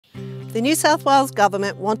The New South Wales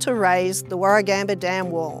Government want to raise the Warragamba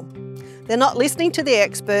dam wall. They're not listening to the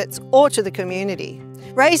experts or to the community.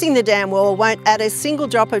 Raising the dam wall won't add a single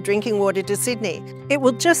drop of drinking water to Sydney. It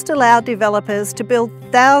will just allow developers to build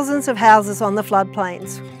thousands of houses on the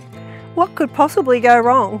floodplains. What could possibly go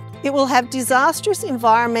wrong? It will have disastrous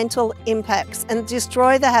environmental impacts and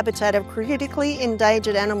destroy the habitat of critically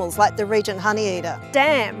endangered animals like the regent honeyeater.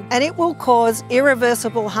 Damn! And it will cause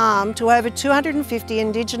irreversible harm to over 250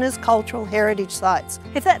 Indigenous cultural heritage sites.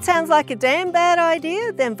 If that sounds like a damn bad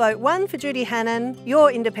idea, then vote 1 for Judy Hannan,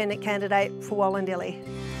 your independent candidate for Wollondilly.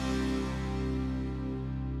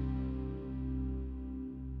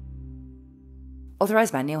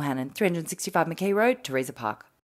 Authorised by Neil Hannan, 365 McKee Road, Teresa Park.